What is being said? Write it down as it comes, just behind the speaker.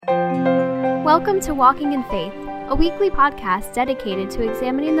Welcome to Walking in Faith, a weekly podcast dedicated to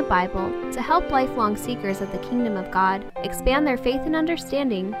examining the Bible to help lifelong seekers of the kingdom of God expand their faith and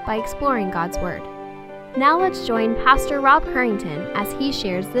understanding by exploring God's Word. Now let's join Pastor Rob Harrington as he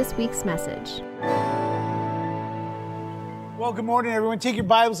shares this week's message. Well, good morning, everyone. Take your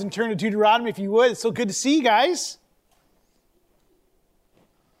Bibles and turn to Deuteronomy if you would. It's so good to see you guys.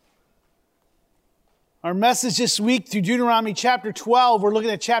 Our message this week through Deuteronomy chapter 12, we're looking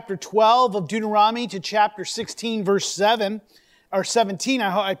at chapter 12 of Deuteronomy to chapter 16, verse 7, or 17.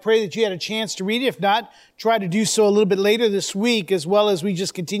 I pray that you had a chance to read it. If not, try to do so a little bit later this week, as well as we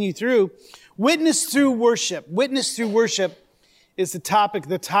just continue through. Witness through worship. Witness through worship is the topic,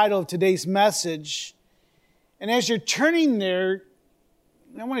 the title of today's message. And as you're turning there,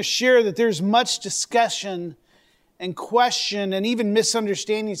 I want to share that there's much discussion and question and even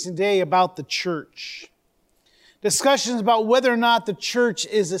misunderstandings today about the church. Discussions about whether or not the church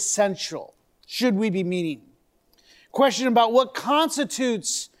is essential. Should we be meeting? Question about what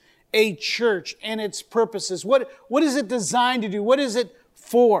constitutes a church and its purposes. What is it designed to do? What is it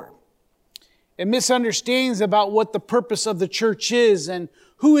for? And misunderstandings about what the purpose of the church is and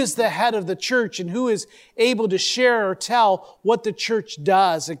who is the head of the church and who is able to share or tell what the church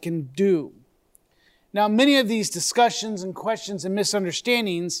does and can do. Now, many of these discussions and questions and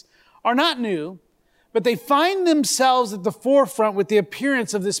misunderstandings are not new, but they find themselves at the forefront with the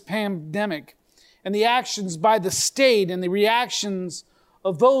appearance of this pandemic and the actions by the state and the reactions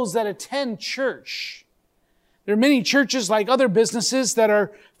of those that attend church. There are many churches, like other businesses, that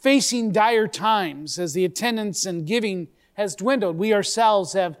are facing dire times as the attendance and giving has dwindled. We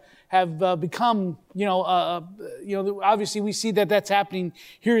ourselves have become, obviously we see that that's happening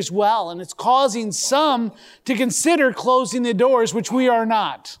here as well. And it's causing some to consider closing the doors, which we are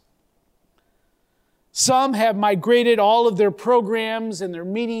not. Some have migrated all of their programs and their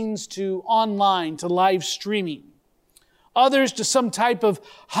meetings to online, to live streaming. Others to some type of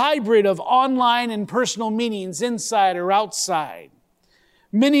hybrid of online and personal meetings, inside or outside.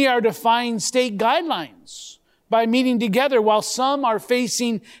 Many are defying state guidelines by meeting together, while some are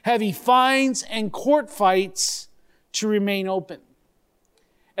facing heavy fines and court fights to remain open.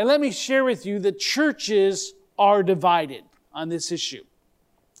 And let me share with you that churches are divided on this issue.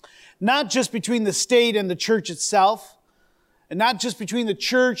 Not just between the state and the church itself, and not just between the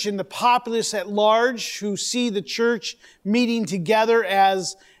church and the populace at large who see the church meeting together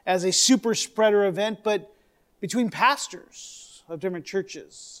as a super spreader event, but between pastors of different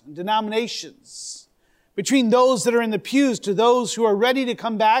churches and denominations, between those that are in the pews to those who are ready to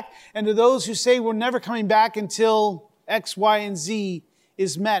come back and to those who say we're never coming back until X, Y, and Z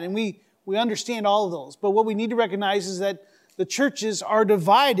is met. And we understand all of those. But what we need to recognize is that the churches are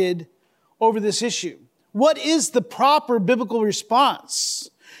divided over this issue. What is the proper biblical response?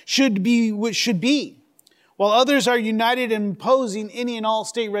 Should be. While others are united in imposing any and all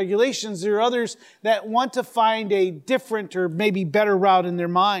state regulations, there are others that want to find a different or maybe better route in their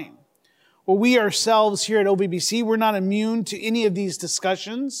mind. Well, we ourselves here at OBBC, we're not immune to any of these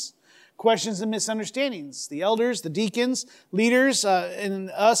discussions, questions, and misunderstandings. The elders, the deacons, leaders,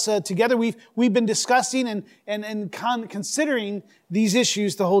 and us together, we've been discussing and considering these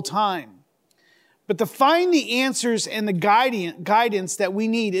issues the whole time. But to find the answers and the guidance that we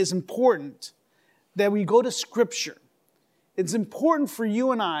need is important, that we go to Scripture. It's important for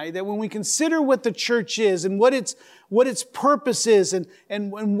you and I that when we consider what the church is and what its purpose is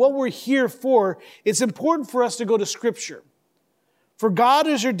and what we're here for, it's important for us to go to Scripture. For God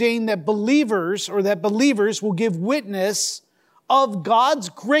has ordained that believers will give witness of God's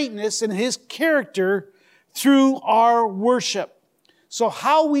greatness and His character through our worship. So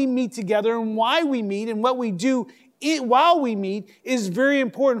how we meet together and why we meet and what we do while we meet is very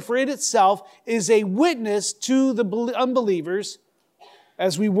important, for it itself is a witness to the unbelievers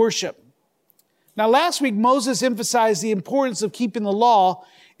as we worship. Now, last week, Moses emphasized the importance of keeping the law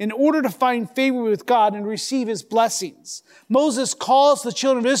in order to find favor with God and receive His blessings. Moses calls the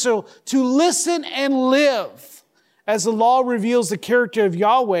children of Israel to listen and live as the law reveals the character of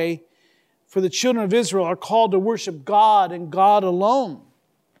Yahweh. For the children of Israel are called to worship God and God alone.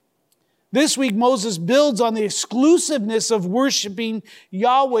 This week, Moses builds on the exclusiveness of worshiping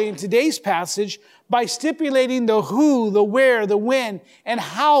Yahweh in today's passage by stipulating the who, the where, the when, and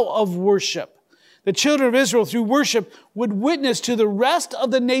how of worship. The children of Israel, through worship, would witness to the rest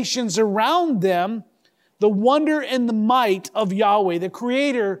of the nations around them the wonder and the might of Yahweh, the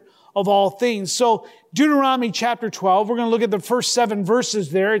Creator of all things. So, Deuteronomy chapter 12, we're going to look at the first 7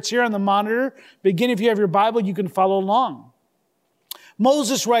 verses there. It's here on the monitor. Begin, if you have your Bible, you can follow along.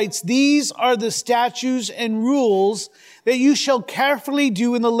 Moses writes, "These are the statutes and rules that you shall carefully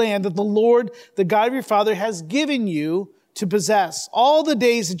do in the land that the Lord, the God of your father, has given you to possess. All the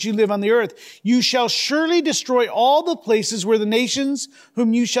days that you live on the earth, you shall surely destroy all the places where the nations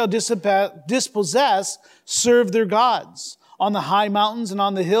whom you shall dispossess serve their gods, on the high mountains and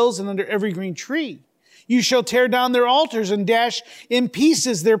on the hills and under every green tree. You shall tear down their altars and dash in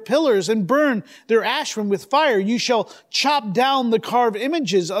pieces their pillars and burn their ashram with fire. You shall chop down the carved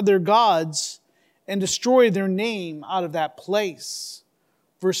images of their gods and destroy their name out of that place."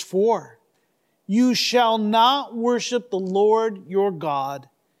 Verse 4, "You shall not worship the Lord your God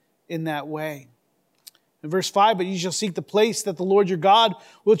in that way." In verse 5, "But you shall seek the place that the Lord your God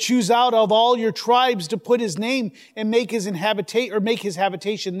will choose out of all your tribes to put his name and make his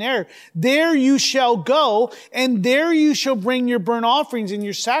habitation there. There you shall go, and there you shall bring your burnt offerings and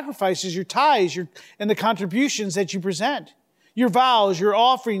your sacrifices, your tithes, and the contributions that you present, your vows, your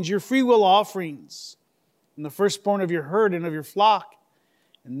offerings, your freewill offerings, and the firstborn of your herd and of your flock.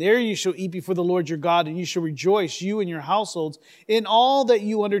 And there you shall eat before the Lord your God, and you shall rejoice, you and your households, in all that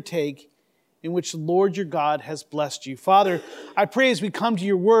you undertake, in which the Lord your God has blessed you." Father, I pray as we come to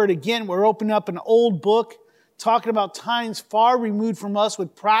your word, again, we're opening up an old book, talking about times far removed from us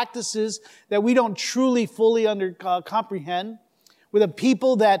with practices that we don't truly fully comprehend, with a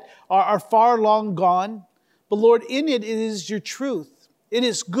people that are far long gone. But Lord, in it is your truth. It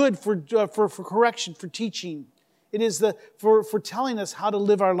is good for correction, for teaching. It is for telling us how to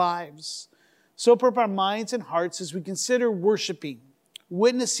live our lives. So open up our minds and hearts as we consider worshiping,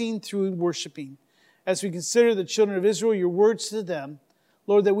 witnessing through worshiping. As we consider the children of Israel, your words to them,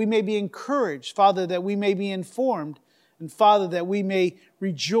 Lord, that we may be encouraged, Father, that we may be informed, and Father, that we may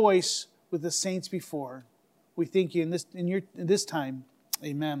rejoice with the saints before. We thank you in this time.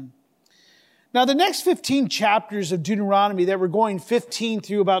 Amen. Now, the next 15 chapters of Deuteronomy that we're going 15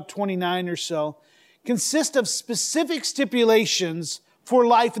 through about 29 or so consist of specific stipulations for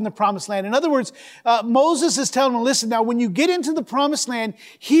life in the promised land. In other words, Moses is telling them, listen, now when you get into the promised land,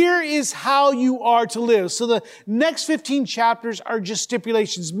 here is how you are to live. So the next 15 chapters are just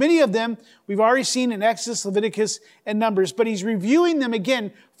stipulations. Many of them we've already seen in Exodus, Leviticus, and Numbers, but he's reviewing them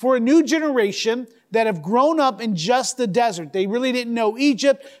again for a new generation that have grown up in just the desert. They really didn't know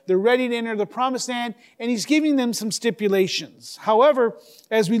Egypt. They're ready to enter the promised land, and he's giving them some stipulations. However,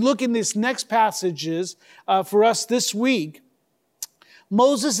 as we look in these next passages for us this week,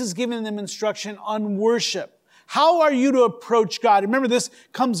 Moses is giving them instruction on worship. How are you to approach God? Remember, this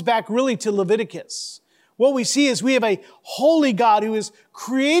comes back really to Leviticus. What we see is we have a holy God who has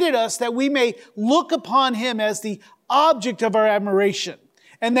created us that we may look upon him as the object of our admiration,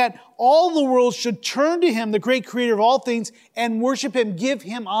 and that all the world should turn to him, the great creator of all things, and worship him, give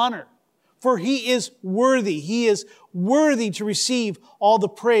him honor. For he is worthy. He is worthy to receive all the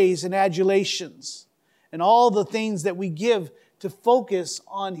praise and adulations and all the things that we give to focus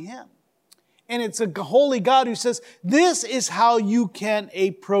on him. And it's a holy God who says, this is how you can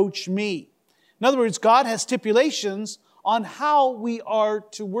approach me. In other words, God has stipulations on how we are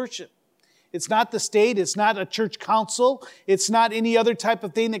to worship. It's not the state. It's not a church council. It's not any other type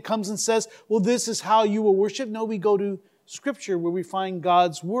of thing that comes and says, well, this is how you will worship. No, we go to Scripture where we find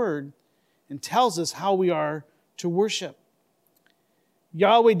God's Word and tells us how we are to worship.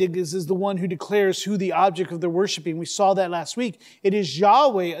 Yahweh is the one who declares who the object of their worshiping. We saw that last week. It is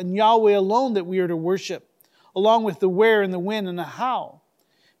Yahweh and Yahweh alone that we are to worship, along with the where and the when and the how.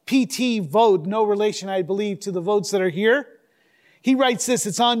 P.T. Vogt, no relation, I believe, to the votes that are here. He writes this.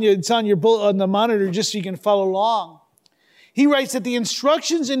 It's on the monitor just so you can follow along. He writes that the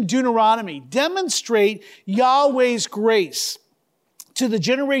instructions in Deuteronomy demonstrate Yahweh's grace to the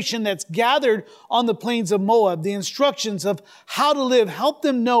generation that's gathered on the plains of Moab. The instructions of how to live help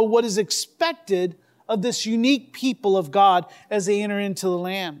them know what is expected of this unique people of God as they enter into the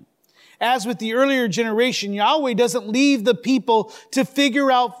land. As with the earlier generation, Yahweh doesn't leave the people to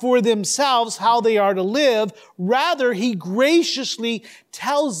figure out for themselves how they are to live. Rather, he graciously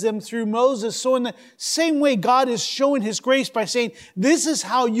tells them through Moses. So in the same way, God is showing his grace by saying, this is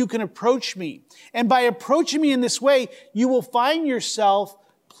how you can approach me. And by approaching me in this way, you will find yourself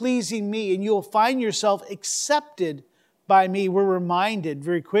pleasing me, and you will find yourself accepted by me. We're reminded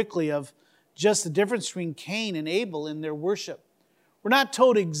very quickly of just the difference between Cain and Abel in their worship. We're not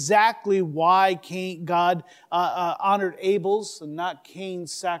told exactly why God honored Abel's and not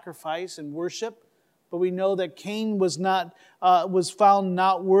Cain's sacrifice and worship, but we know that Cain was found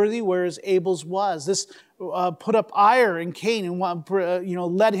not worthy, whereas Abel's was. This put up ire in Cain and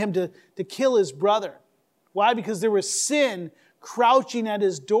led him to kill his brother. Why? Because there was sin crouching at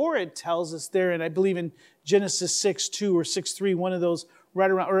his door, it tells us there, and I believe in Genesis 6:2 or 6:3, one of those right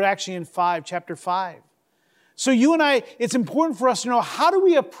around, or actually in chapter 5. So you and I, it's important for us to know, how do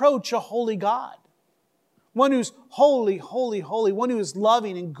we approach a holy God? One who's holy, holy, holy. One who is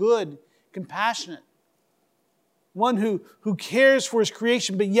loving and good, compassionate. One who cares for his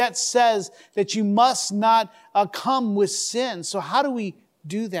creation, but yet says that you must not come with sin. So how do we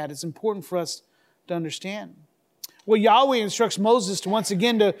do that? It's important for us to understand. Well, Yahweh instructs Moses to once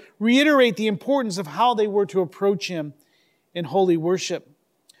again to reiterate the importance of how they were to approach him in holy worship.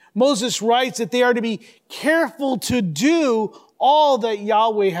 Moses writes that they are to be careful to do all that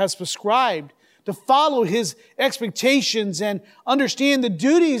Yahweh has prescribed, to follow his expectations and understand the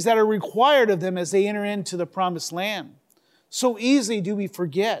duties that are required of them as they enter into the promised land. So easily do we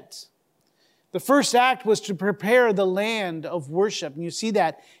forget. The first act was to prepare the land of worship. And you see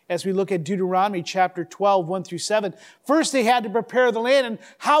that as we look at Deuteronomy chapter 12, 1-7. First, they had to prepare the land. And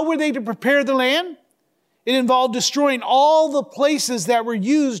how were they to prepare the land? It involved destroying all the places that were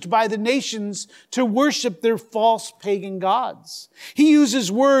used by the nations to worship their false pagan gods. He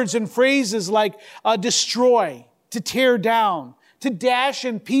uses words and phrases like destroy, to tear down, to dash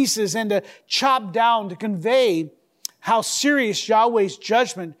in pieces, and to chop down, to convey how serious Yahweh's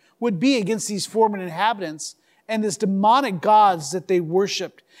judgment would be against these former inhabitants and these demonic gods that they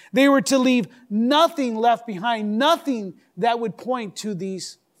worshiped. They were to leave nothing left behind, nothing that would point to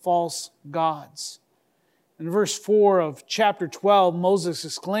these false gods. In verse 4 of chapter 12, Moses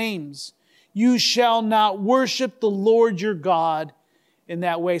exclaims, "You shall not worship the Lord your God in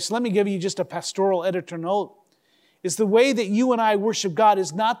that way." So let me give you just a pastoral editor note. Is the way that you and I worship God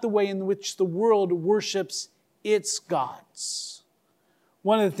is not the way in which the world worships its gods.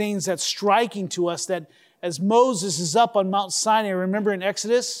 One of the things that's striking to us, that as Moses is up on Mount Sinai, remember in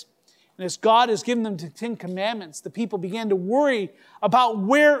Exodus, and as God has given them the 10 Commandments, the people began to worry about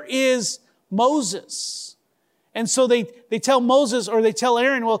where is Moses. And so they tell Moses, or they tell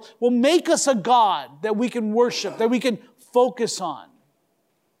Aaron, well, make us a God that we can worship, that we can focus on.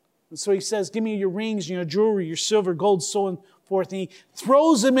 And so he says, give me your rings, your jewelry, your silver, gold, so and forth. And he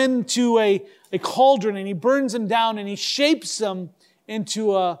throws them into a cauldron, and he burns them down, and he shapes them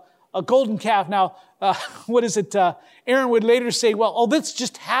into a golden calf. Now, what is it? Aaron would later say, well, this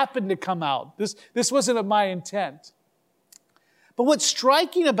just happened to come out. This wasn't of my intent. But what's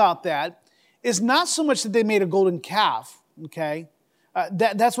striking about that is not so much that they made a golden calf, okay?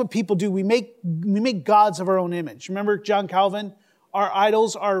 That's what people do. We make gods of our own image. Remember John Calvin? Our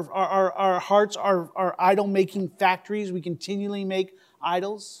idols, our hearts are idol-making factories. We continually make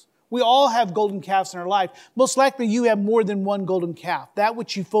idols. We all have golden calves in our life. Most likely you have more than one golden calf. That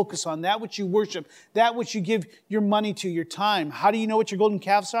which you focus on, that which you worship, that which you give your money to, your time. How do you know what your golden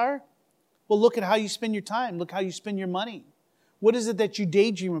calves are? Well, look at how you spend your time. Look how you spend your money. What is it that you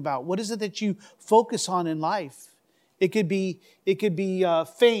daydream about? What is it that you focus on in life? It could be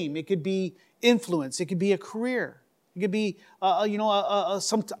fame. It could be influence. It could be a career. It could be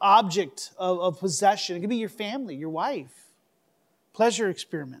some object of possession. It could be your family, your wife, pleasure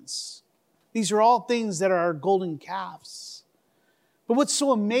experiments. These are all things that are our golden calves. But what's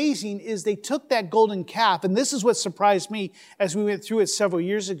so amazing is they took that golden calf, and this is what surprised me as we went through it several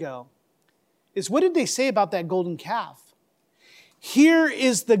years ago, is what did they say about that golden calf? Here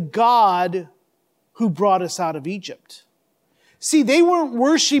is the God who brought us out of Egypt. See, they weren't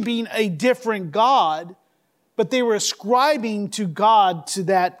worshiping a different God, but they were ascribing to God to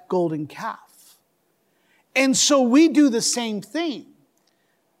that golden calf. And so we do the same thing.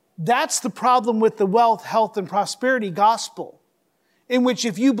 That's the problem with the wealth, health, and prosperity gospel, in which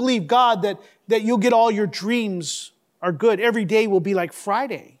if you believe God that you'll get all your dreams are good, every day will be like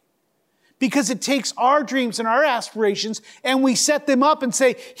Friday. Because it takes our dreams and our aspirations and we set them up and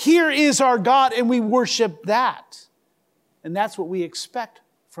say, here is our God, and we worship that. And that's what we expect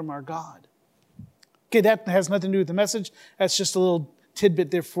from our God. Okay, that has nothing to do with the message. That's just a little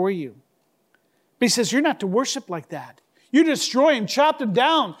tidbit there for you. But he says, you're not to worship like that. You destroy them, chop them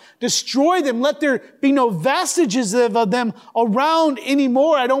down, destroy them. Let there be no vestiges of them around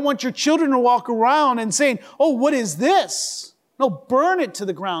anymore. I don't want your children to walk around and saying, oh, what is this? No, burn it to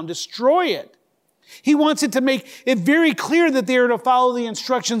the ground, destroy it. He wants it to make it very clear that they are to follow the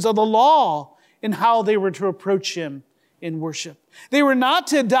instructions of the law in how they were to approach him in worship. They were not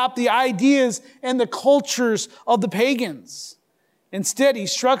to adopt the ideas and the cultures of the pagans. Instead, he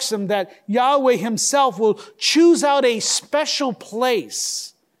instructs them that Yahweh himself will choose out a special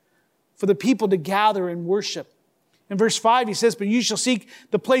place for the people to gather and worship. In verse 5, he says, but you shall seek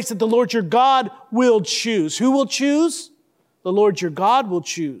the place that the Lord your God will choose. Who will choose? The Lord your God will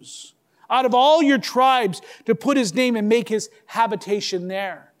choose. out of all your tribes to put his name and make his habitation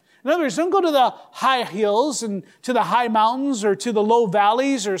there. In other words, don't go to the high hills and to the high mountains or to the low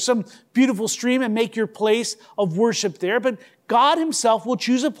valleys or some beautiful stream and make your place of worship there. But God himself will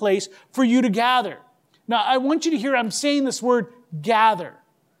choose a place for you to gather. Now, I want you to hear I'm saying this word gather.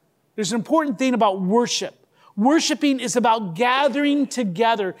 There's an important thing about worship. Worshiping is about gathering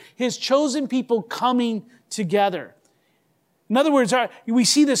together, his chosen people coming together. In other words, we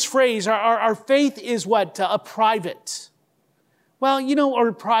see this phrase, our faith is what? A private. Well,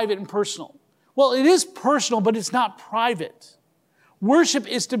 or private and personal. Well, it is personal, but it's not private. Worship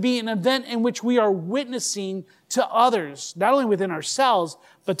is to be an event in which we are witnessing to others, not only within ourselves,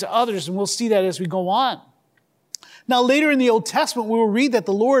 but to others, and we'll see that as we go on. Now, later in the Old Testament, we will read that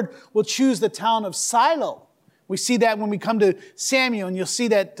the Lord will choose the town of Shiloh. We see that when we come to Samuel, and you'll see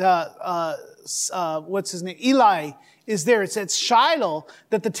that, Eli is there. It's at Shiloh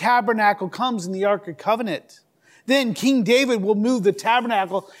that the tabernacle comes in the Ark of Covenant. Then King David will move the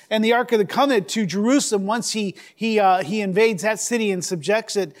tabernacle and the Ark of the Covenant to Jerusalem once he invades that city and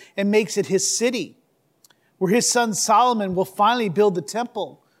subjects it and makes it his city, where his son Solomon will finally build the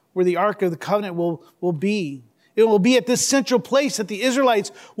temple where the Ark of the Covenant will be. It will be at this central place that the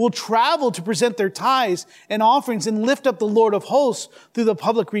Israelites will travel to present their tithes and offerings and lift up the Lord of hosts through the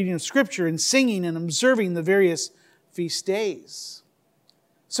public reading of Scripture and singing and observing the various feast days.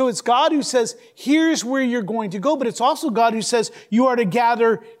 So it's God who says, here's where you're going to go, but it's also God who says, you are to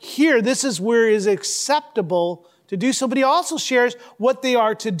gather here. This is where it is acceptable to do so. But he also shares what they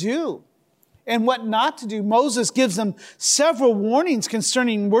are to do and what not to do. Moses gives them several warnings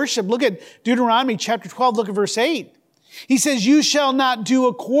concerning worship. Look at Deuteronomy chapter 12, look at verse 8. He says, you shall not do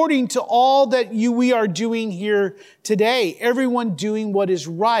according to all that we are doing here today. Everyone doing what is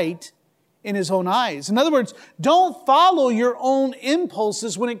right in his own eyes. In other words, don't follow your own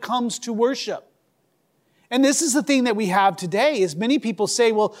impulses when it comes to worship. And this is the thing that we have today, is many people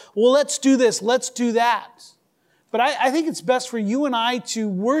say, well, let's do this, let's do that. But I think it's best for you and I to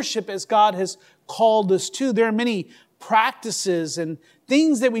worship as God has called us to. There are many practices and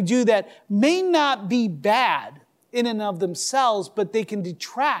things that we do that may not be bad in and of themselves, but they can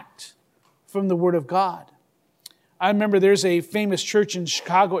detract from the Word of God. I remember there's a famous church in the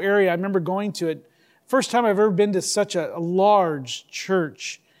Chicago area. I remember going to it. First time I've ever been to such a large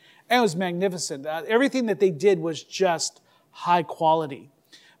church. And it was magnificent. Everything that they did was just high quality.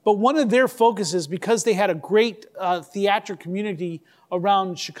 But one of their focuses, because they had a great theatric community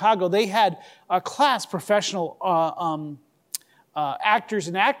around Chicago, they had a class, professional actors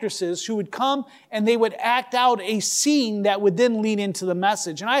and actresses who would come and they would act out a scene that would then lead into the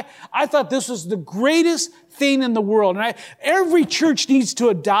message. And I thought this was the greatest thing in the world. And every church needs to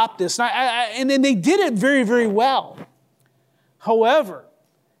adopt this. And they did it very, very well. However,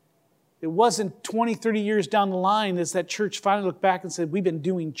 it wasn't 20, 30 years down the line as that church finally looked back and said, we've been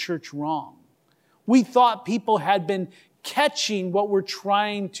doing church wrong. We thought people had been catching what we're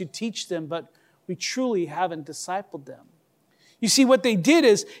trying to teach them, but we truly haven't discipled them. You see, what they did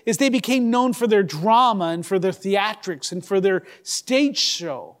is they became known for their drama and for their theatrics and for their stage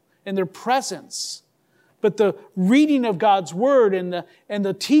show and their presence. But the reading of God's Word and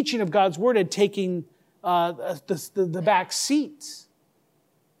the teaching of God's Word had taken the back seat.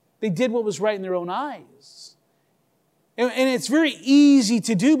 They did what was right in their own eyes. And it's very easy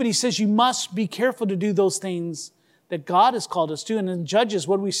to do, but he says you must be careful to do those things that God has called us to. And in Judges,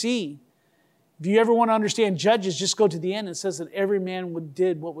 what do we see? If you ever want to understand Judges, just go to the end. It says that every man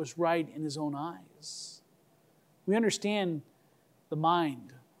did what was right in his own eyes. We understand the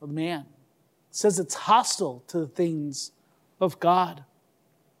mind of man. It says it's hostile to the things of God.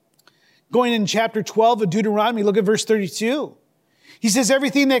 Going in chapter 12 of Deuteronomy, look at verse 32. He says,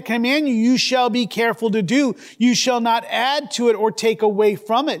 everything that I command you, you shall be careful to do. You shall not add to it or take away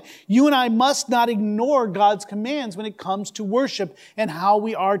from it. You and I must not ignore God's commands when it comes to worship and how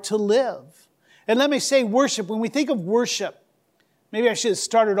we are to live. And let me say worship, when we think of worship, maybe I should have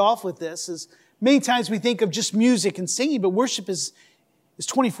started off with this, is many times we think of just music and singing, but worship is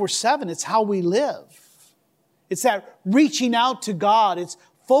 24/7. It's how we live. It's that reaching out to God. It's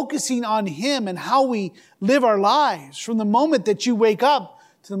focusing on Him and how we live our lives. From the moment that you wake up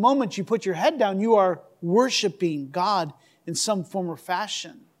to the moment you put your head down, you are worshiping God in some form or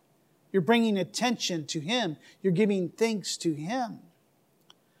fashion. You're bringing attention to Him. You're giving thanks to Him.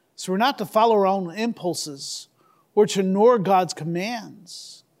 So we're not to follow our own impulses or to ignore God's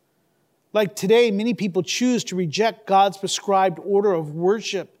commands. Like today, many people choose to reject God's prescribed order of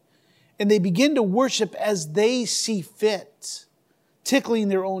worship, and they begin to worship as they see fit, tickling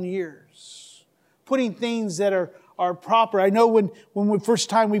their own ears, putting things that are are proper. I know when the first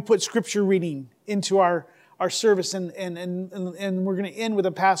time we put scripture reading into our service and we're going to end with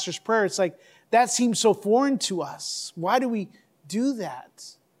a pastor's prayer, it's like, that seems so foreign to us. Why do we do that?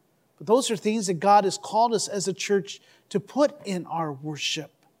 But those are things that God has called us as a church to put in our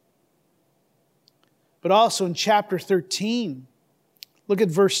worship. But also in chapter 13, look at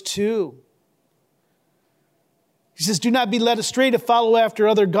verse 2. He says, do not be led astray to follow after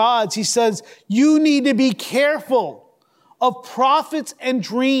other gods. He says, you need to be careful of prophets and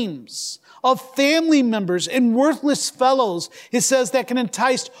dreams, of family members and worthless fellows. It says that can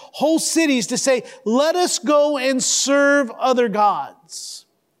entice whole cities to say, let us go and serve other gods.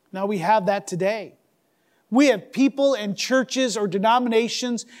 Now we have that today. We have people and churches or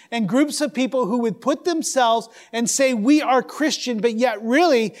denominations and groups of people who would put themselves and say, we are Christian, but yet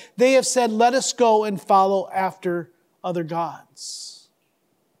really they have said, let us go and follow after other gods.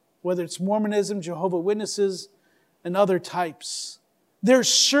 Whether it's Mormonism, Jehovah's Witnesses, and other types. They're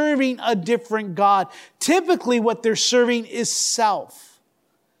serving a different God. Typically what they're serving is self.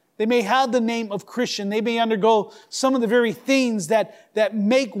 They may have the name of Christian. They may undergo some of the very things that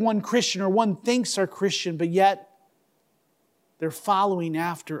make one Christian or one thinks are Christian, but yet they're following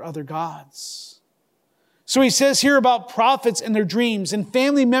after other gods. So he says here about prophets and their dreams and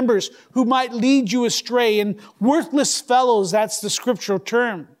family members who might lead you astray and worthless fellows, that's the scriptural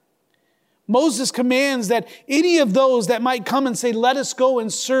term. Moses commands that any of those that might come and say, let us go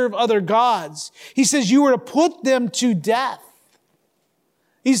and serve other gods, he says you are to put them to death.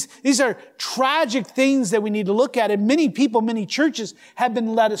 These are tragic things that we need to look at. And many people, many churches have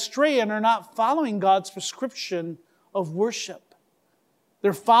been led astray and are not following God's prescription of worship.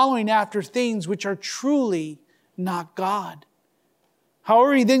 They're following after things which are truly not God.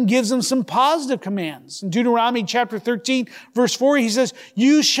 However, he then gives them some positive commands. In Deuteronomy chapter 13, verse 4, he says,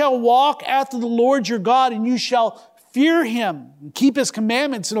 you shall walk after the Lord your God, and you shall fear him, and keep his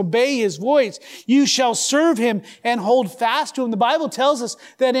commandments and obey his voice. You shall serve him and hold fast to him. The Bible tells us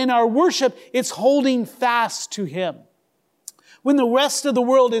that in our worship, it's holding fast to him. When the rest of the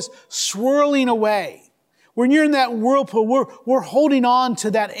world is swirling away, when you're in that whirlpool, we're holding on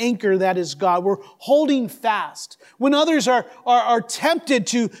to that anchor that is God. We're holding fast. When others are tempted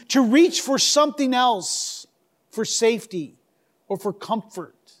to reach for something else, for safety or for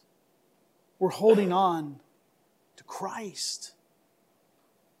comfort, we're holding on to Christ.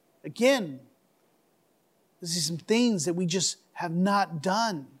 Again, this is some things that we just have not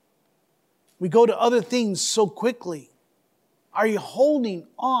done. We go to other things so quickly. Are you holding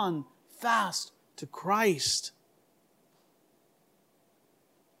on fast to Christ?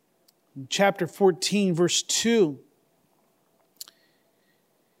 In chapter 14, verse 2,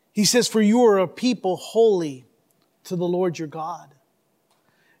 he says, for you are a people holy to the Lord your God.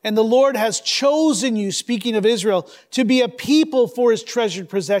 And the Lord has chosen you, speaking of Israel, to be a people for his treasured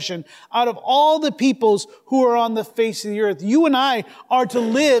possession out of all the peoples who are on the face of the earth. You and I are to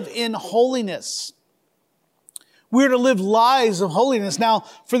live in holiness. We're to live lives of holiness. Now,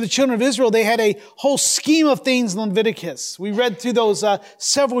 for the children of Israel, they had a whole scheme of things in Leviticus. We read through those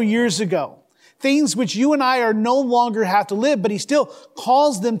several years ago. Things which you and I are no longer have to live, but he still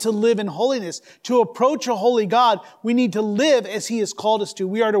calls them to live in holiness. To approach a holy God, we need to live as he has called us to.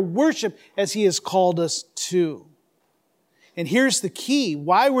 We are to worship as he has called us to. And here's the key.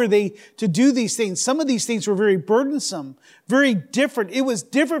 Why were they to do these things? Some of these things were very burdensome, very different. It was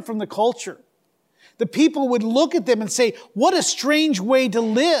different from the culture. The people would look at them and say, what a strange way to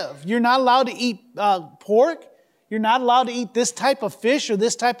live. You're not allowed to eat pork. You're not allowed to eat this type of fish or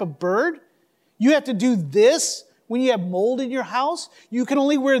this type of bird. You have to do this when you have mold in your house. You can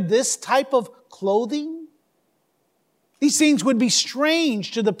only wear this type of clothing. These things would be strange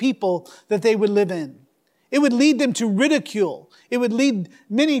to the people that they would live in. It would lead them to ridicule. It would lead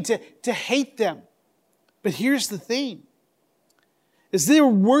many to hate them. But here's the thing, is their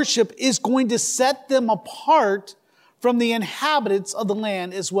worship is going to set them apart from the inhabitants of the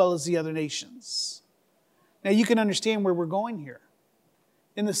land as well as the other nations. Now you can understand where we're going here.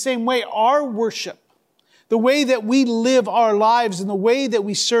 In the same way, our worship, the way that we live our lives and the way that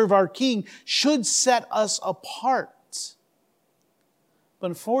we serve our King should set us apart. But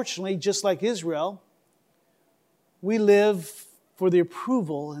unfortunately, just like Israel, we live for the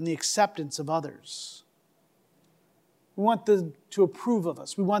approval and the acceptance of others. We want them to approve of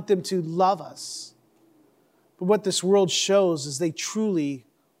us. We want them to love us. But what this world shows is they truly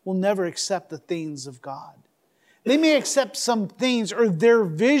will never accept the things of God. They may accept some things or their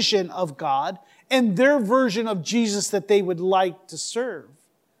vision of God and their version of Jesus that they would like to serve.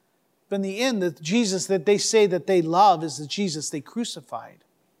 But in the end, the Jesus that they say that they love is the Jesus they crucified.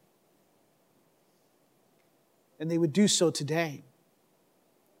 and they would do so today.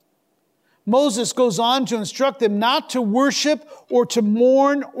 Moses goes on to instruct them not to worship or to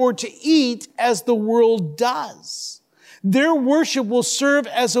mourn or to eat as the world does. Their worship will serve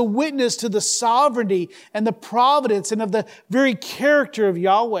as a witness to the sovereignty and the providence and of the very character of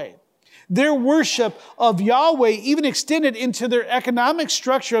Yahweh. Their worship of Yahweh even extended into their economic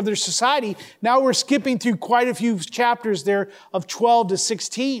structure of their society. Now we're skipping through quite a few chapters there of 12 to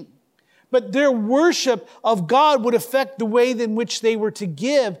 16. But their worship of God would affect the way in which they were to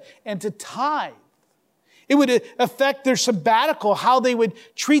give and to tithe. It would affect their sabbatical, how they would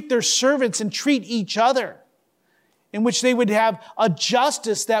treat their servants and treat each other, in which they would have a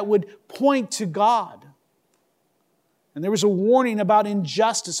justice that would point to God. And there was a warning about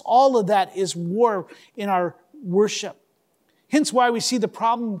injustice. All of that is war in our worship. Hence why we see the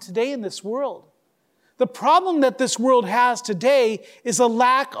problem today in this world. The problem that this world has today is a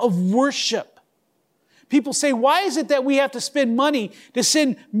lack of worship. People say, why is it that we have to spend money to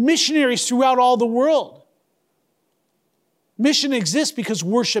send missionaries throughout all the world? Mission exists because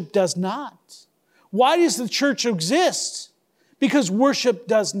worship does not. Why does the church exist? Because worship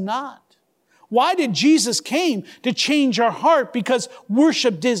does not. Why did Jesus came? To change our heart, because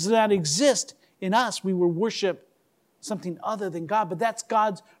worship does not exist in us. We will worship something other than God, but that's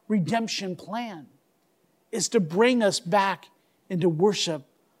God's redemption plan, is to bring us back into worship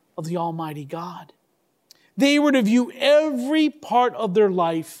of the Almighty God. They were to view every part of their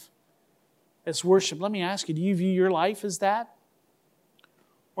life as worship. Let me ask you, do you view your life as that?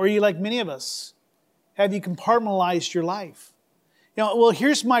 Or are you like many of us? Have you compartmentalized your life? Well,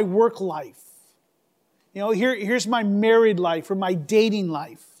 here's my work life. Here's my married life or my dating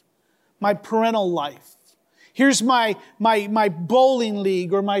life, my parental life. Here's my bowling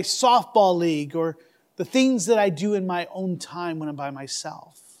league or my softball league or the things that I do in my own time when I'm by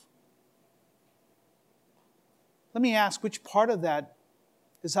myself. Let me ask, which part of that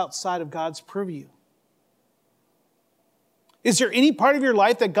is outside of God's purview? Is there any part of your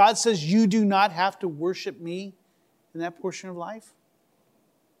life that God says you do not have to worship me in that portion of life?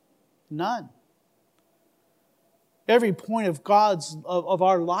 None. Every point of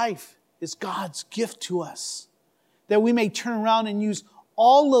our life is God's gift to us, that we may turn around and use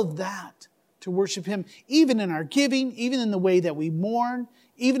all of that to worship Him, even in our giving, even in the way that we mourn,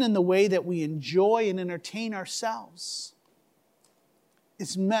 even in the way that we enjoy and entertain ourselves.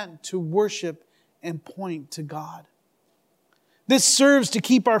 It's meant to worship and point to God. This serves to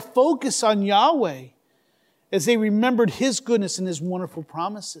keep our focus on Yahweh as they remembered His goodness and His wonderful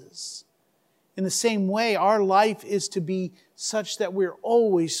promises. In the same way, our life is to be such that we're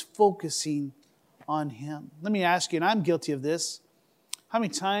always focusing on Him. Let me ask you, and I'm guilty of this, how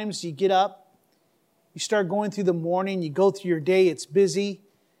many times do you get up, you start going through the morning, you go through your day, it's busy,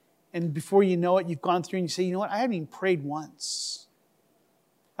 and before you know it, you've gone through and you say, you know what, I haven't even prayed once.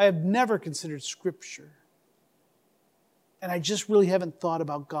 I have never considered Scripture. And I just really haven't thought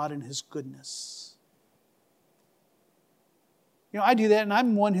about God and His goodness. I do that, and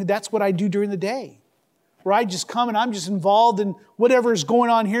I'm one who, that's what I do during the day. Where I just come and I'm just involved in whatever is going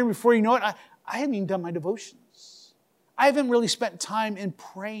on here, and before you know it, I haven't even done my devotions. I haven't really spent time in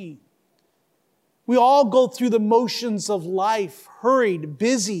praying. We all go through the motions of life, hurried,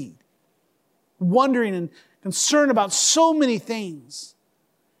 busy, wondering and concerned about so many things.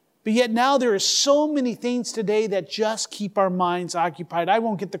 But yet now there are so many things today that just keep our minds occupied. I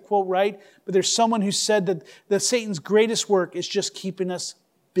won't get the quote right, but there's someone who said that Satan's greatest work is just keeping us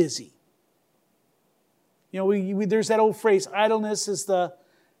busy. There's that old phrase, idleness is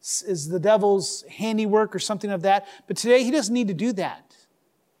the devil's handiwork or something of that. But today he doesn't need to do that.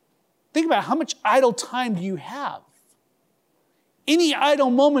 Think about how much idle time do you have? Any idle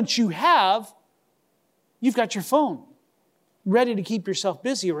moments you have, you've got your phone ready to keep yourself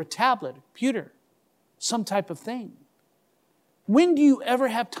busy, or a tablet, a computer, some type of thing. When do you ever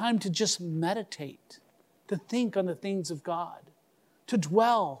have time to just meditate, to think on the things of God, to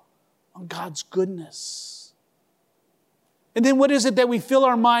dwell on God's goodness? And then what is it that we fill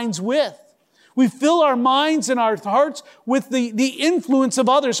our minds with? We fill our minds and our hearts with the influence of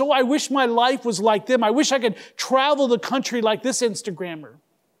others. Oh, I wish my life was like them. I wish I could travel the country like this Instagrammer.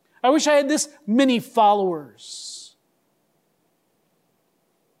 I wish I had this many followers.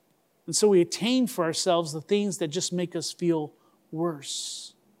 And so we attain for ourselves the things that just make us feel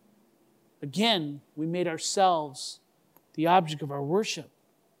worse. Again, we made ourselves the object of our worship.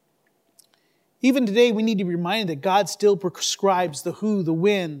 Even today, we need to be reminded that God still prescribes the who, the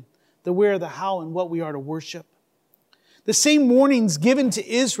when, the where, the how, and what we are to worship. The same warnings given to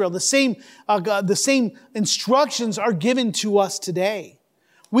Israel, the same instructions are given to us today.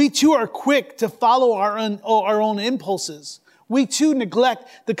 We too are quick to follow our own impulses. We too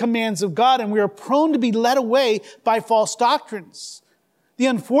neglect the commands of God, and we are prone to be led away by false doctrines. The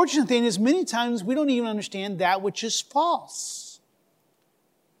unfortunate thing is many times we don't even understand that which is false.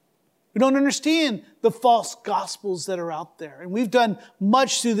 We don't understand the false gospels that are out there. And we've done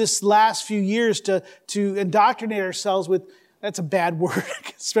much through this last few years to indoctrinate ourselves with, that's a bad word,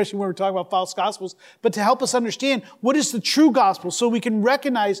 especially when we're talking about false gospels, but to help us understand what is the true gospel so we can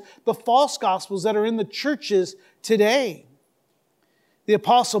recognize the false gospels that are in the churches today. The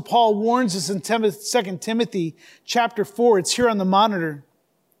Apostle Paul warns us in 2 Timothy chapter 4. It's here on the monitor.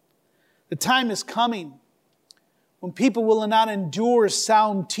 The time is coming when people will not endure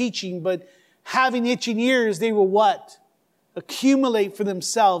sound teaching, but having itching ears, they will what? Accumulate for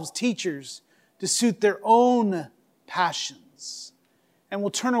themselves teachers to suit their own passions, and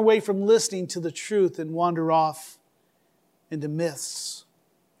will turn away from listening to the truth and wander off into myths.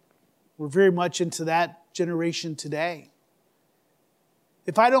 We're very much into that generation today.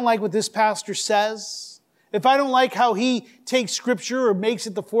 If I don't like what this pastor says, if I don't like how he takes Scripture or makes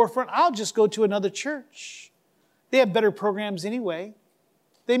it the forefront, I'll just go to another church. They have better programs anyway.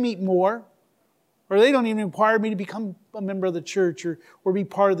 They meet more. Or they don't even require me to become a member of the church or be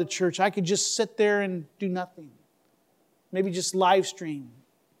part of the church. I could just sit there and do nothing. Maybe just live stream.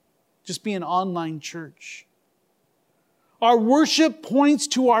 Just be an online church. Our worship points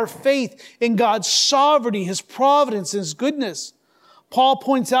to our faith in God's sovereignty, His providence, and His goodness. Paul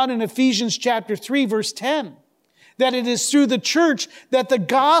points out in Ephesians chapter 3, verse 10, that it is through the church that the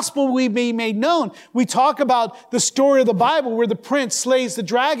gospel will be made known. We talk about the story of the Bible where the prince slays the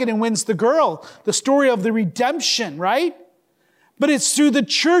dragon and wins the girl. The story of the redemption, right? But it's through the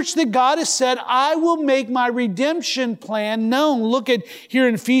church that God has said, I will make my redemption plan known. Look at here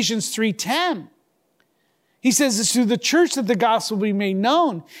in Ephesians 3:10. He says it's through the church that the gospel will be made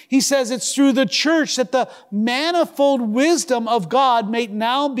known. He says it's through the church that the manifold wisdom of God may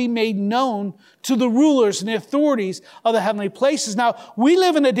now be made known to the rulers and the authorities of the heavenly places. Now, we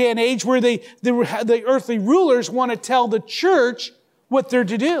live in a day and age where the earthly rulers want to tell the church what they're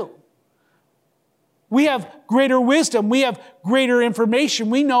to do. We have greater wisdom. We have greater information.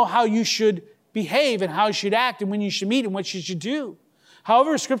 We know how you should behave and how you should act and when you should meet and what you should do.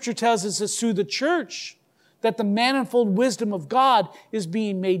 However, Scripture tells us it's through the church that the manifold wisdom of God is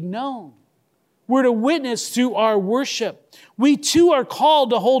being made known. We're to witness through our worship. We too are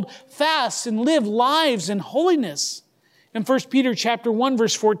called to hold fast and live lives in holiness. In 1 Peter chapter 1,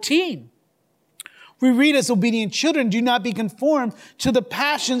 verse 14, we read, as obedient children, do not be conformed to the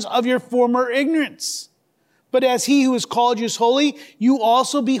passions of your former ignorance. But as He who has called you is holy, you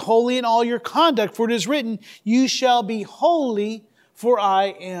also be holy in all your conduct. For it is written, you shall be holy, for I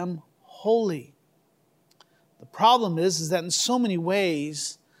am holy. The problem is that in so many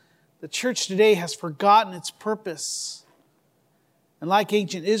ways, the church today has forgotten its purpose. And like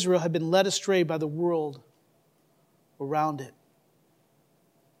ancient Israel, had been led astray by the world around it.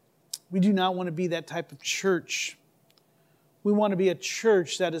 We do not want to be that type of church. We want to be a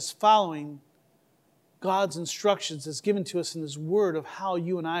church that is following God's instructions as given to us in His Word of how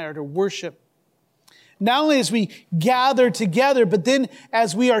you and I are to worship. Not only as we gather together, but then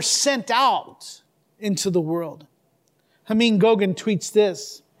as we are sent out into the world. Hameen Gogan tweets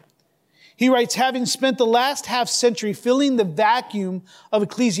this. He writes, having spent the last half century filling the vacuum of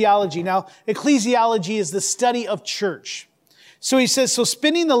ecclesiology. Now, ecclesiology is the study of church. So he says, so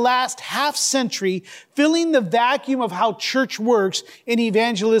spending the last half century filling the vacuum of how church works in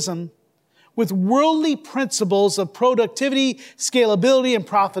evangelism with worldly principles of productivity, scalability, and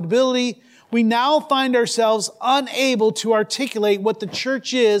profitability, we now find ourselves unable to articulate what the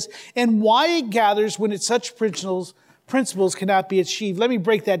church is and why it gathers when its such principles cannot be achieved. Let me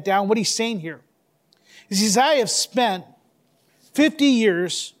break that down. What he's saying here is he says, I have spent 50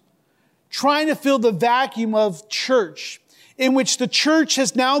 years trying to fill the vacuum of church in which the church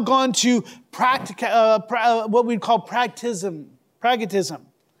has now gone to what we'd call pragmatism,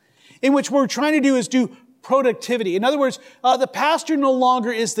 in which what we're trying to do is do productivity. In other words, the pastor no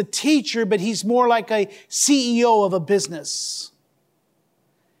longer is the teacher, but he's more like a CEO of a business.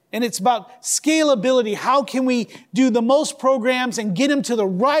 And it's about scalability. How can we do the most programs and get them to the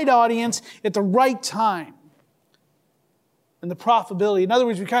right audience at the right time? And the profitability. In other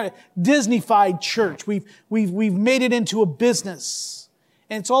words, we kind of Disney-fied church. We've made it into a business.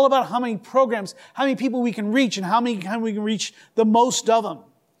 And it's all about how many programs, how many people we can reach, and how we can reach the most of them.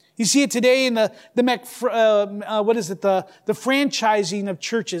 You see it today in the franchising of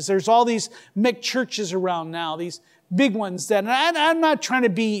churches. There's all these mech churches around now, these big ones that, and I'm not trying to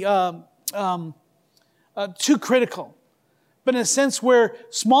be too critical, but in a sense where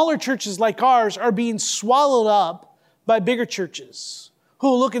smaller churches like ours are being swallowed up by bigger churches who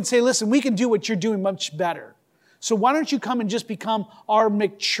will look and say, listen, we can do what you're doing much better. So why don't you come and just become our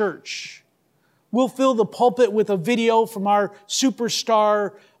McChurch? We'll fill the pulpit with a video from our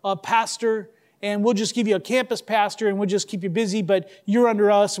superstar pastor, and we'll just give you a campus pastor, and we'll just keep you busy, but you're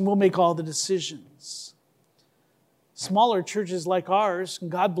under us, and we'll make all the decisions. Smaller churches like ours, and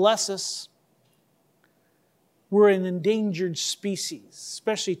God bless us, we're an endangered species,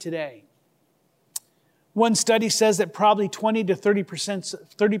 especially today. One study says that probably 20 to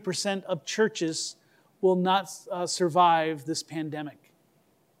 30% of churches will not survive this pandemic.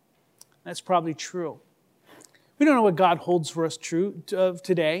 That's probably true. We don't know what God holds for us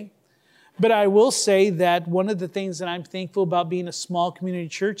today, but I will say that one of the things that I'm thankful about being a small community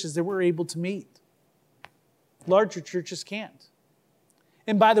church is that we're able to meet. Larger churches can't.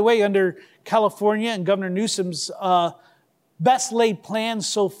 And by the way, under California and Governor Newsom's best laid plans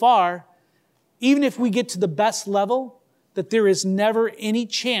so far, even if we get to the best level, that there is never any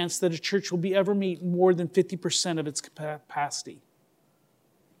chance that a church will be ever meet more than 50% of its capacity.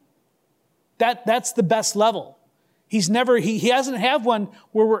 That's the best level. He hasn't had one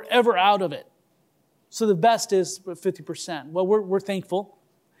where we're ever out of it. So the best is 50%. Well, we're thankful.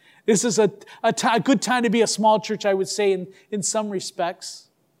 This is a good time to be a small church, I would say, in some respects.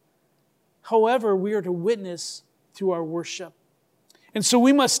 However, we are to witness through our worship. And so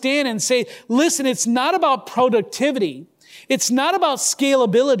we must stand and say, listen, it's not about productivity. It's not about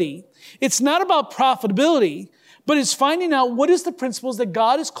scalability. It's not about profitability, but it's finding out what is the principles that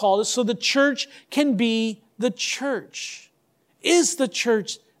God has called us so the church can be the church. Is the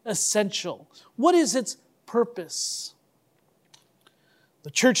church essential? What is its purpose?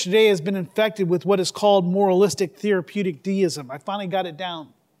 The church today has been infected with what is called moralistic therapeutic deism. I finally got it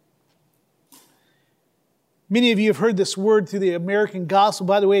down. Many of you have heard this word through the American Gospel.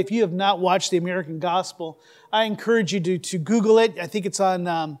 By the way, if you have not watched the American Gospel, I encourage you to Google it. I think it's on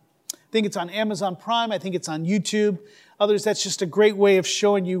Amazon Prime. I think it's on YouTube. Others, that's just a great way of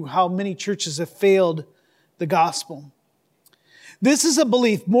showing you how many churches have failed the gospel. This is a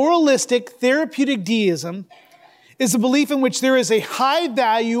belief. Moralistic therapeutic deism is a belief in which there is a high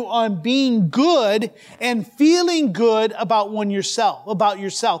value on being good and feeling good about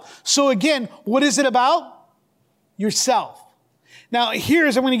yourself. So again, what is it about? Yourself. Now, I'm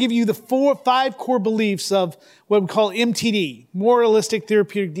going to give you the 5 core beliefs of what we call MTD, moralistic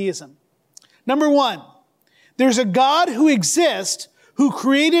therapeutic deism. Number 1, there's a God who exists, who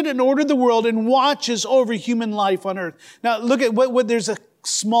created and ordered the world and watches over human life on earth. Now, look at what there's a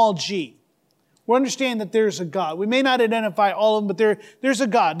small g. We understand that there's a God. We may not identify all of them, but there's a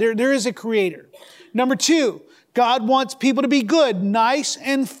God. There is a creator. Number 2, God wants people to be good, nice,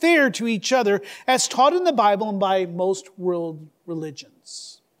 and fair to each other, as taught in the Bible and by most world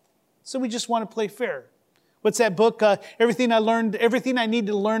religions. So we just want to play fair. What's that book? Everything I need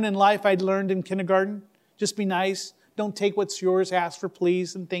to learn in life, I learned in kindergarten. Just be nice. Don't take what's yours. Ask for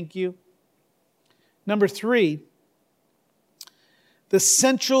please and thank you. Number 3, the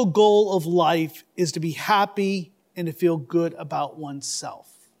central goal of life is to be happy and to feel good about oneself.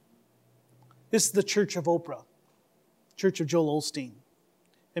 This is the Church of Oprah, Church of Joel Osteen,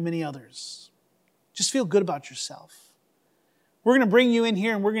 and many others. Just feel good about yourself. We're going to bring you in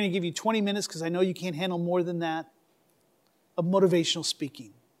here and we're going to give you 20 minutes, because I know you can't handle more than that, of motivational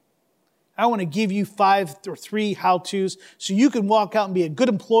speaking. I want to give you 5 or 3 how-tos so you can walk out and be a good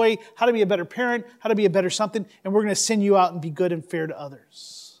employee, how to be a better parent, how to be a better something, and we're going to send you out and be good and fair to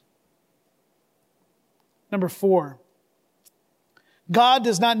others. Number 4, God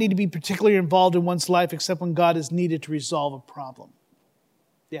does not need to be particularly involved in one's life except when God is needed to resolve a problem.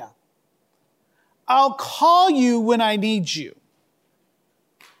 Yeah. I'll call you when I need you.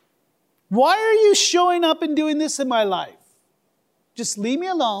 Why are you showing up and doing this in my life? Just leave me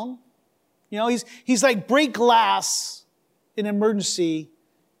alone. You know, he's like, break glass in an emergency,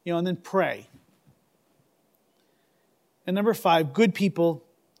 and then pray. And number 5, good people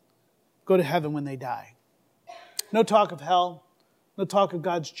go to heaven when they die. No talk of hell. No talk of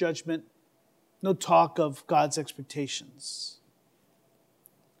God's judgment. No talk of God's expectations.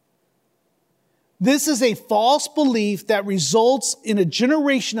 This is a false belief that results in a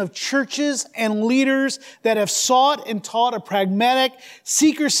generation of churches and leaders that have sought and taught a pragmatic,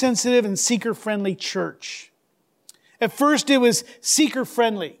 seeker-sensitive, and seeker-friendly church. At first, it was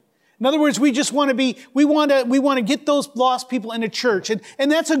seeker-friendly. In other words, we want to get those lost people into church.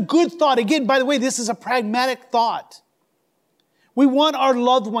 And that's a good thought. Again, by the way, this is a pragmatic thought. We want our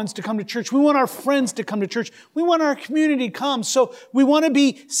loved ones to come to church. We want our friends to come to church. We want our community to come. So we want to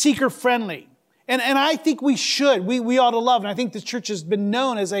be seeker-friendly. And I think we should. We ought to love. And I think the church has been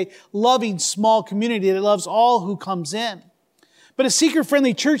known as a loving, small community that loves all who comes in. But a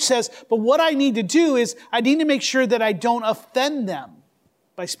seeker-friendly church says, but what I need to do is I need to make sure that I don't offend them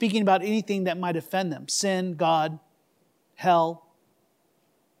by speaking about anything that might offend them. Sin, God, hell.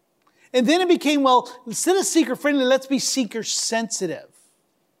 And then it became, well, instead of seeker-friendly, let's be seeker-sensitive.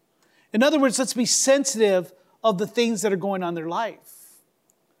 In other words, let's be sensitive of the things that are going on in their life.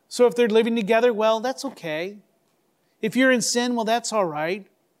 So if they're living together, well, that's okay. If you're in sin, well, that's all right.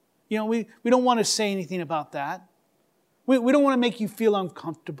 You know, we don't want to say anything about that. We don't want to make you feel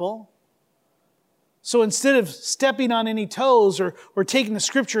uncomfortable. So instead of stepping on any toes or taking the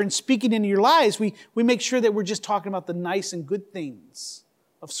Scripture and speaking into your lives, we make sure that we're just talking about the nice and good things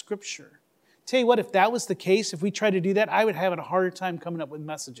of Scripture. Tell you what, if that was the case, if we tried to do that, I would have a harder time coming up with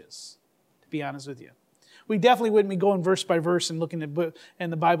messages, to be honest with you. We definitely wouldn't be going verse by verse and looking in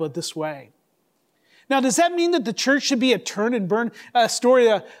the Bible this way. Now, does that mean that the church should be a turn and burn story,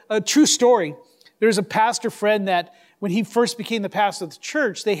 a true story? There's a pastor friend that when he first became the pastor of the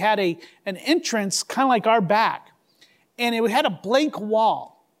church, they had an entrance kind of like our back. And it had a blank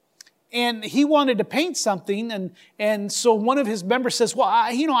wall. And he wanted to paint something. And so one of his members says, well,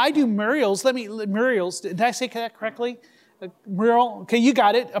 I do murals. Murals. Did I say that correctly? A mural? Okay, you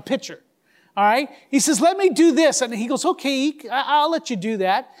got it. A picture. All right. He says, let me do this. And he goes, okay, I'll let you do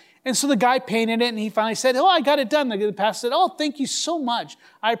that. And so the guy painted it and he finally said, oh, I got it done. The pastor said, oh, thank you so much.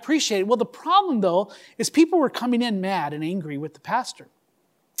 I appreciate it. Well, the problem though is people were coming in mad and angry with the pastor.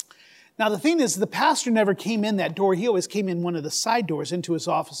 Now, the thing is, the pastor never came in that door. He always came in one of the side doors into his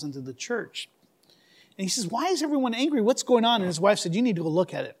office, into the church. And he says, why is everyone angry? What's going on? And his wife said, you need to go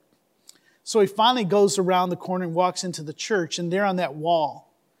look at it. So he finally goes around the corner and walks into the church. And there on that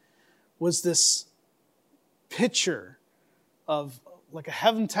wall was this picture of like a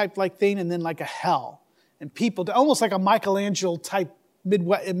heaven type like thing and then like a hell. And people, almost like a Michelangelo type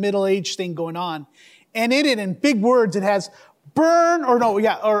middle-aged thing going on. And in it, in big words, it has burn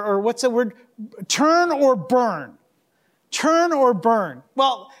or what's the word? Turn or burn. Turn or burn.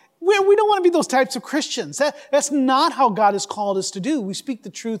 Well, we don't want to be those types of Christians. That's not how God has called us to do. We speak the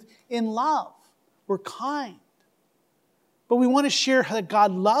truth in love. We're kind. But we want to share that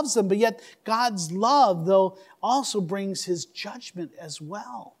God loves them, but yet God's love, though, also brings His judgment as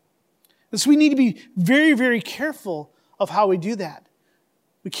well. And so we need to be very, very careful of how we do that.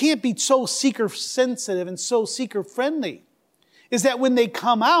 We can't be so seeker-sensitive and so seeker-friendly. Is that when they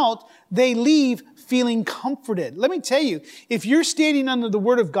come out, they leave feeling comforted. Let me tell you, if you're standing under the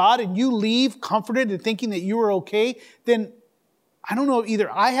Word of God and you leave comforted and thinking that you are okay, then I don't know, either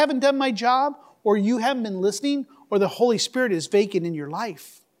I haven't done my job or you haven't been listening or the Holy Spirit is vacant in your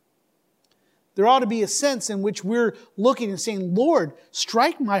life. There ought to be a sense in which we're looking and saying, Lord,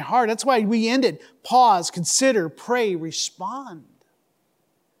 strike my heart. That's why we ended. Pause, consider, pray, respond.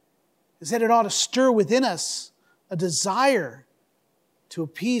 Is that it ought to stir within us a desire to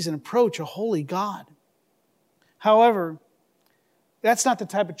appease and approach a holy God. However, that's not the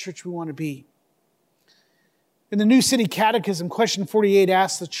type of church we want to be. In the New City Catechism, question 48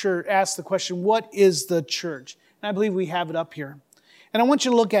 asks the question, what is the church? And I believe we have it up here. And I want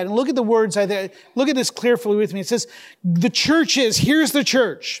you to look at it. Look at the words. Look at this carefully with me. It says, the church is, here's the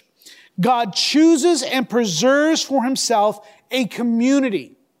church. God chooses and preserves for Himself a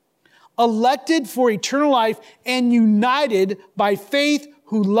community, elected for eternal life and united by faith,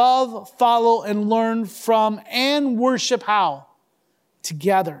 who love, follow, and learn from and worship how?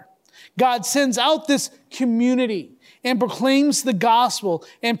 Together. God sends out this community and proclaims the gospel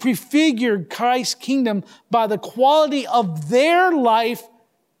and prefigured Christ's kingdom by the quality of their life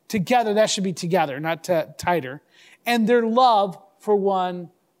together. That should be together, not tighter. And their love for one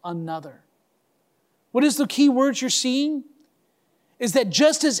another. What is the key words you're seeing? Is that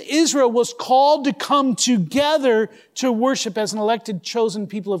just as Israel was called to come together to worship as an elected, chosen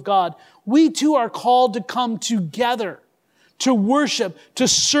people of God, we too are called to come together to worship, to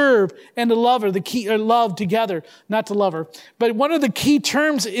serve, and to love her. The key, or love together, not to love her. But one of the key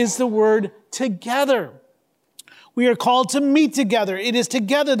terms is the word together. We are called to meet together. It is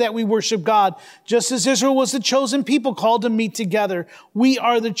together that we worship God. Just as Israel was the chosen people called to meet together, we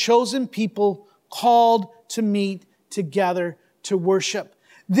are the chosen people called to meet together to worship.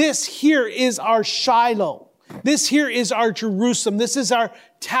 This here is our Shiloh. This here is our Jerusalem. This is our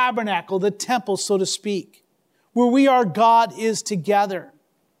tabernacle, the temple, so to speak. Where we are, God is together.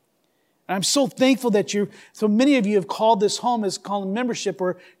 And I'm so thankful that so many of you have called this home as calling membership,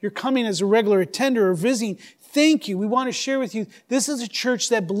 or you're coming as a regular attender or visiting. thank you. We want to share with you, this is a church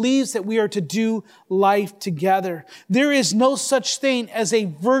that believes that we are to do life together. There is no such thing as a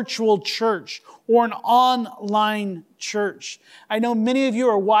virtual church or an online church. I know many of you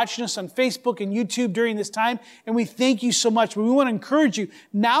are watching us on Facebook and YouTube during this time, and we thank you so much. But we want to encourage you,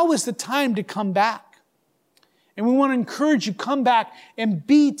 now is the time to come back. And we want to encourage you, come back and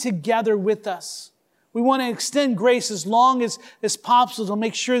be together with us. We want to extend grace as long as possible to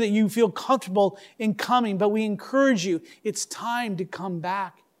make sure that you feel comfortable in coming. But we encourage you, it's time to come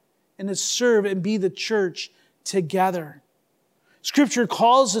back and to serve and be the church together. Scripture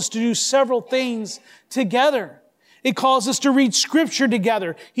calls us to do several things together. It calls us to read Scripture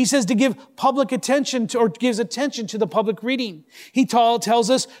together. He says to give public attention to, or gives attention to the public reading. He tells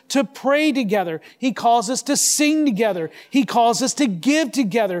us to pray together. He calls us to sing together. He calls us to give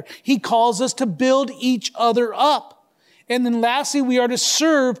together. He calls us to build each other up. And then lastly, we are to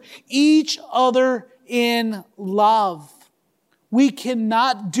serve each other in love. We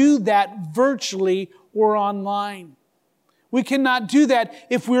cannot do that virtually or online. We cannot do that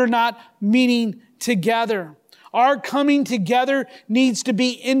if we're not meeting together. Our coming together needs to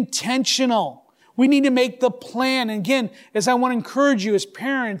be intentional. We need to make the plan. And again, as I want to encourage you as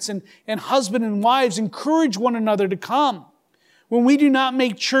parents and husband and wives, encourage one another to come. When we do not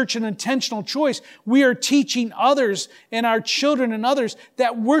make church an intentional choice, we are teaching others and our children and others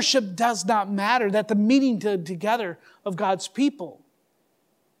that worship does not matter, that the meeting together of God's people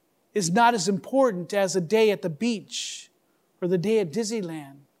is not as important as a day at the beach or the day at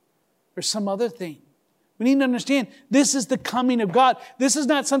Disneyland or some other thing. We need to understand this is the coming of God. This is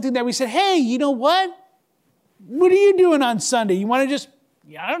not something that we said, hey, you know what? What are you doing on Sunday? You want to just,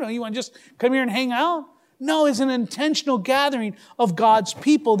 I don't know, you want to just come here and hang out? No, it's an intentional gathering of God's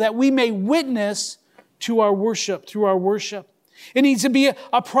people that we may witness to our worship, through our worship. It needs to be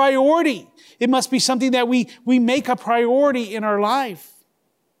a priority. It must be something that we make a priority in our life.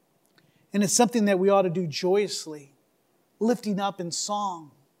 And it's something that we ought to do joyously, lifting up in song,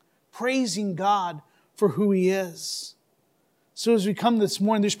 praising God for who He is. So as we come this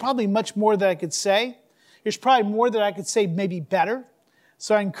morning, there's probably much more that I could say. There's probably more that I could say maybe better.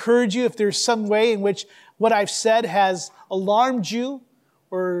 So I encourage you, if there's some way in which what I've said has alarmed you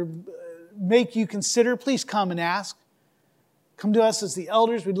or make you consider, please come and ask. Come to us as the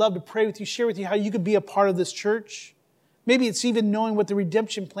elders. We'd love to pray with you, share with you how you could be a part of this church. Maybe it's even knowing what the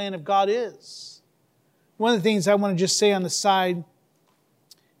redemption plan of God is. One of the things I want to just say on the side,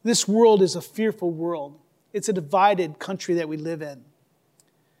 this world is a fearful world. It's a divided country that we live in.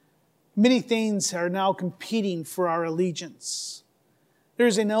 Many things are now competing for our allegiance.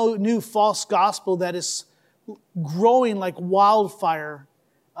 There's a new false gospel that is growing like wildfire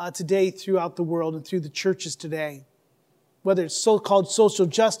today throughout the world and through the churches today. Whether it's so-called social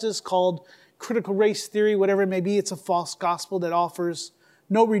justice, called critical race theory, whatever it may be, it's a false gospel that offers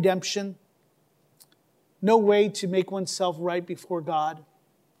no redemption, no way to make oneself right before God.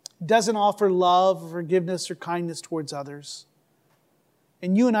 Doesn't offer love, forgiveness, or kindness towards others.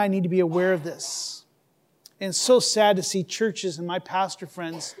 And you and I need to be aware of this. And it's so sad to see churches and my pastor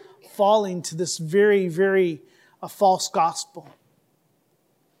friends falling to this very, very false gospel.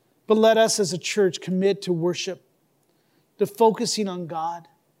 But let us as a church commit to worship, to focusing on God,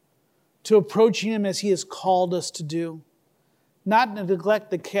 to approaching Him as He has called us to do, not to neglect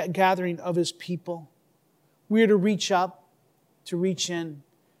the gathering of His people. We are to reach up, to reach in,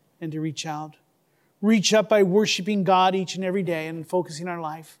 and to reach out. Reach up by worshiping God each and every day and focusing our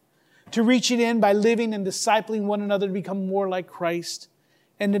life. To reach it in by living and discipling one another to become more like Christ.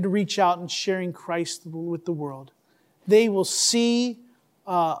 And then to reach out and sharing Christ with the world. They will see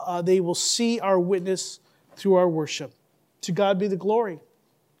our witness through our worship. To God be the glory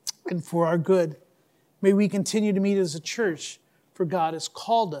and for our good. May we continue to meet as a church, for God has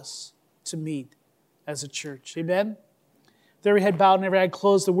called us to meet as a church. Amen? With every head bowed and every eye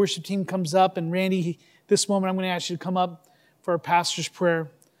closed, the worship team comes up. And Randy, this moment I'm going to ask you to come up for our pastor's prayer.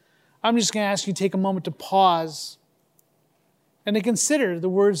 I'm just going to ask you to take a moment to pause and to consider the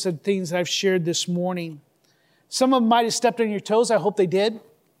words and things that I've shared this morning. Some of them might have stepped on your toes. I hope they did.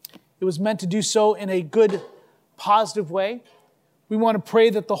 It was meant to do so in a good, positive way. We want to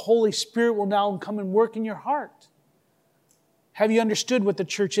pray that the Holy Spirit will now come and work in your heart. Have you understood what the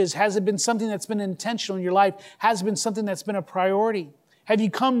church is? Has it been something that's been intentional in your life? Has it been something that's been a priority? Have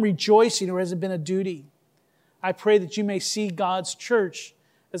you come rejoicing, or has it been a duty? I pray that you may see God's church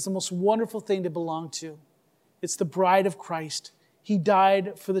as the most wonderful thing to belong to. It's the bride of Christ. He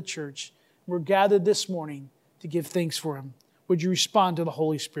died for the church. We're gathered this morning to give thanks for Him. Would you respond to the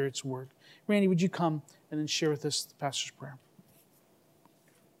Holy Spirit's word? Randy, would you come and then share with us the pastor's prayer?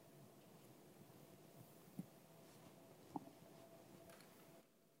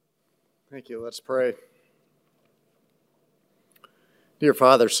 Thank you. Let's pray. Dear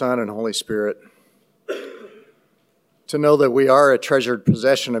Father, Son, and Holy Spirit, to know that we are a treasured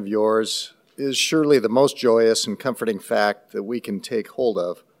possession of yours is surely the most joyous and comforting fact that we can take hold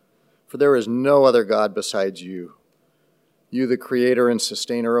of, for there is no other God besides you, you the creator and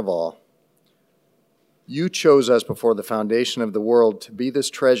sustainer of all. You chose us before the foundation of the world to be this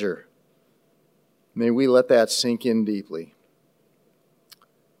treasure. May we let that sink in deeply.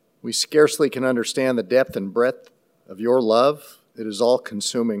 We scarcely can understand the depth and breadth of your love. It is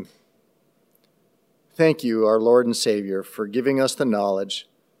all-consuming. Thank you, our Lord and Savior, for giving us the knowledge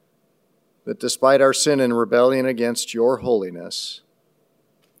that despite our sin and rebellion against your holiness,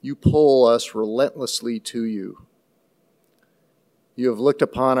 you pull us relentlessly to you. You have looked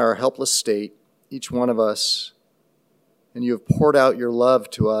upon our helpless state, each one of us, and you have poured out your love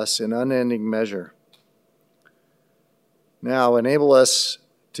to us in unending measure. Now enable us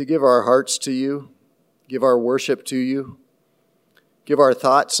to give our hearts to you, give our worship to you, give our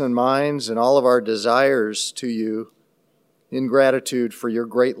thoughts and minds and all of our desires to you in gratitude for your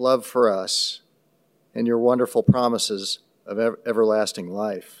great love for us and your wonderful promises of everlasting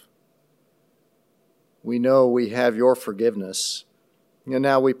life. We know we have your forgiveness, and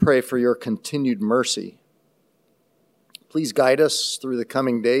now we pray for your continued mercy. Please guide us through the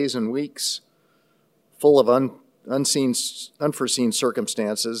coming days and weeks, full of unforeseen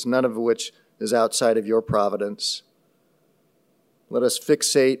circumstances, none of which is outside of your providence. Let us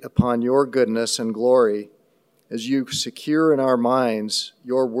fixate upon your goodness and glory as you secure in our minds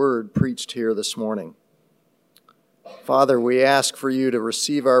your word preached here this morning. Father, we ask for you to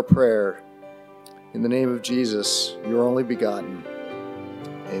receive our prayer. In the name of Jesus, your only begotten.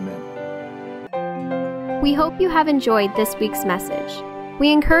 Amen. We hope you have enjoyed this week's message.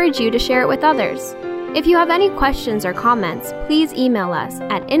 We encourage you to share it with others. If you have any questions or comments, please email us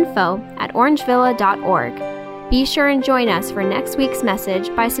at info@orangevilla.org. Be sure and join us for next week's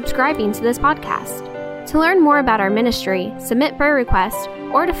message by subscribing to this podcast. To learn more about our ministry, submit prayer requests,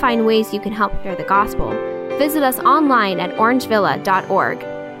 or to find ways you can help share the gospel, visit us online at orangevilla.org.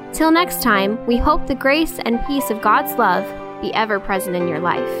 Till next time, we hope the grace and peace of God's love be ever present in your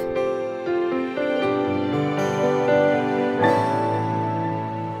life.